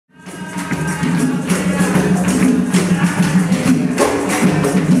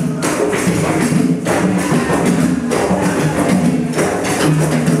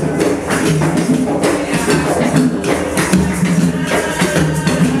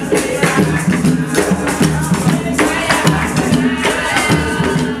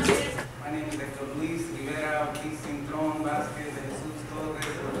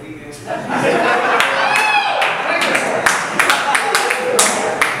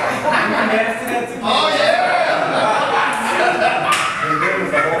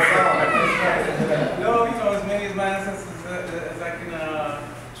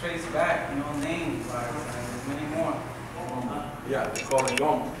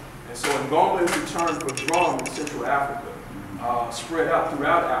And so ngoma is the term for drum in Central Africa, spread out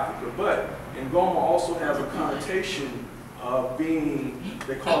throughout Africa. But ngoma also has a connotation of being,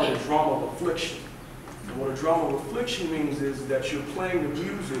 they call it a drum of affliction. And what a drum of affliction means is that you're playing the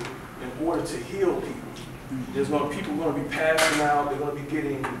music in order to heal people. People are going to be passing out, they're going to be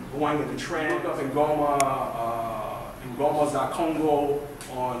going into trance. Look up Ngoma za Kongo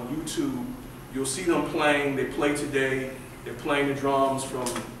on YouTube. You'll see them playing, they play today, they're playing the drums from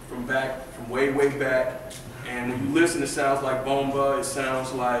way back. And when you listen, it sounds like bomba, it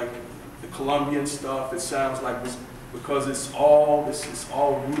sounds like the Colombian stuff, it sounds like this, because it's all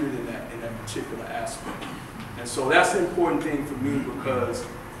rooted in that particular aspect. And so that's the important thing for me, because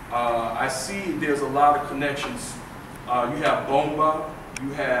I see there's a lot of connections. You have bomba,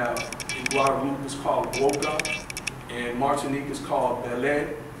 you have, in Guadeloupe it's called boga, and Martinique is called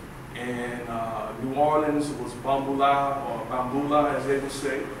belé, and New Orleans was bambula, or bambula as they would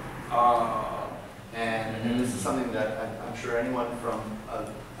say. And this is something that I'm sure anyone from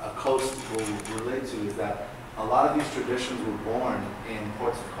a coast will relate to, is that a lot of these traditions were born in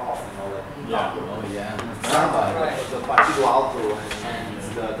ports of call, samba, the partido alto, and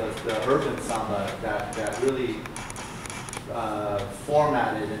the urban samba that really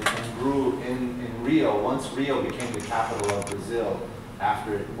formatted and grew in Rio, once Rio became the capital of Brazil,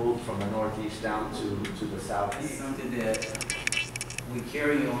 after it moved from the northeast down to the southeast. Something that we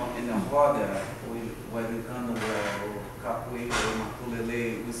carry on in the roda, whether it's Kongo or Capoeira or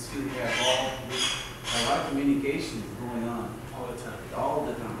Makulele, we still have a lot of communication going on All the time. all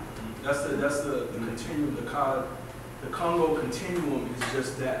the time. That's the continuum. The Congo continuum is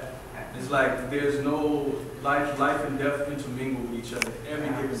just that. It's like there's no life and death intermingle with each other at every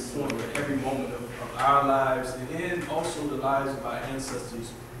given point, at every moment of our lives, and then also the lives of our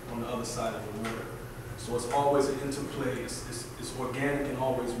ancestors on the other side of the water. So it's always an interplay. It's organic and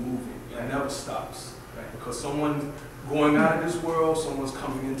always moving. It never stops. Because someone's going out of this world, someone's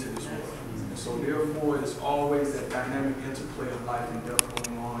coming into this world. And so therefore, it's always that dynamic interplay of life and death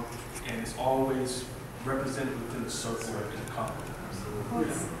going on, and it's always represented within the circle of the Congo. Well,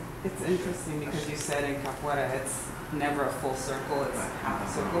 it's interesting because you said in Capoeira it's never a full circle, it's half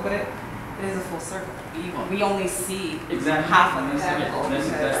a circle, but it is a full circle. We only see half of the circle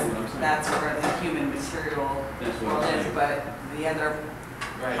because that's where the human material world is, but the other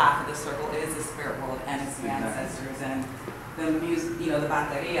half of the circle is the spirit world and it's the ancestors, and the music, the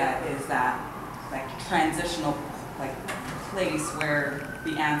bateria is that like transitional place where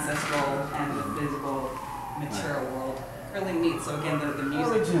the ancestral and the physical material world really meet. So again, the music.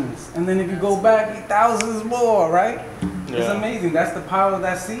 Origins. And then if you go back thousands more, right? Yeah. It's amazing. That's the power of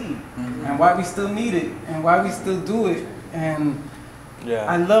that seed. And why we still need it and why we still do it. And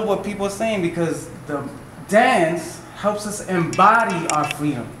I love what people are saying, because the dance helps us embody our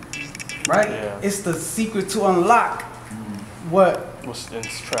freedom, right? Yeah. It's the secret to unlock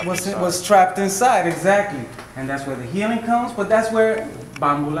what's trapped inside, exactly. And that's where the healing comes, but that's where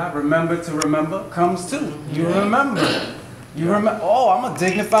bambula, remember to remember, comes too. You remember. You remember, oh, I'm a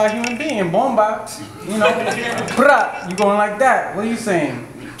dignified human being, bomba, brah, you going like that. What are you saying?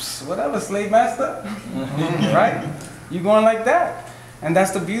 Psst, whatever, slave master, right? You going like that. And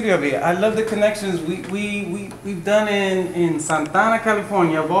that's the beauty of it. I love the connections we've done in Santana,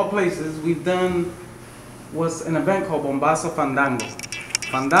 California, of all places. We've done an event called Bombazo Fandango.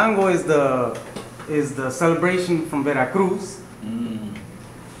 Fandango is the celebration from Veracruz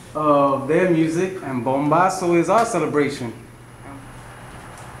of their music, and Bombazo is our celebration.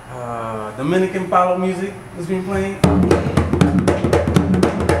 Dominican Palo music has been playing.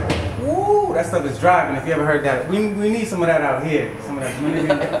 Woo, that stuff is driving. If you ever heard that, we need some of that out here. Some of that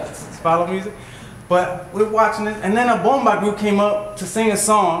Dominican Palo music. But we're watching it, and then a bomba group came up to sing a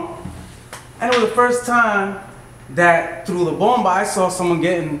song. And it was the first time that through the bomba I saw someone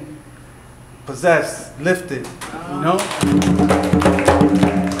getting possessed, lifted, And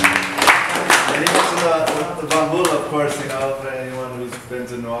the bambula, of course, for anyone who's been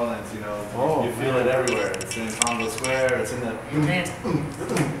to New Orleans, you feel it everywhere. It's in Congo Square, it's in the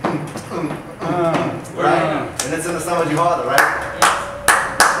right? And it's in the Samba Jihada, right?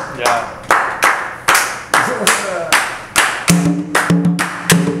 Yeah.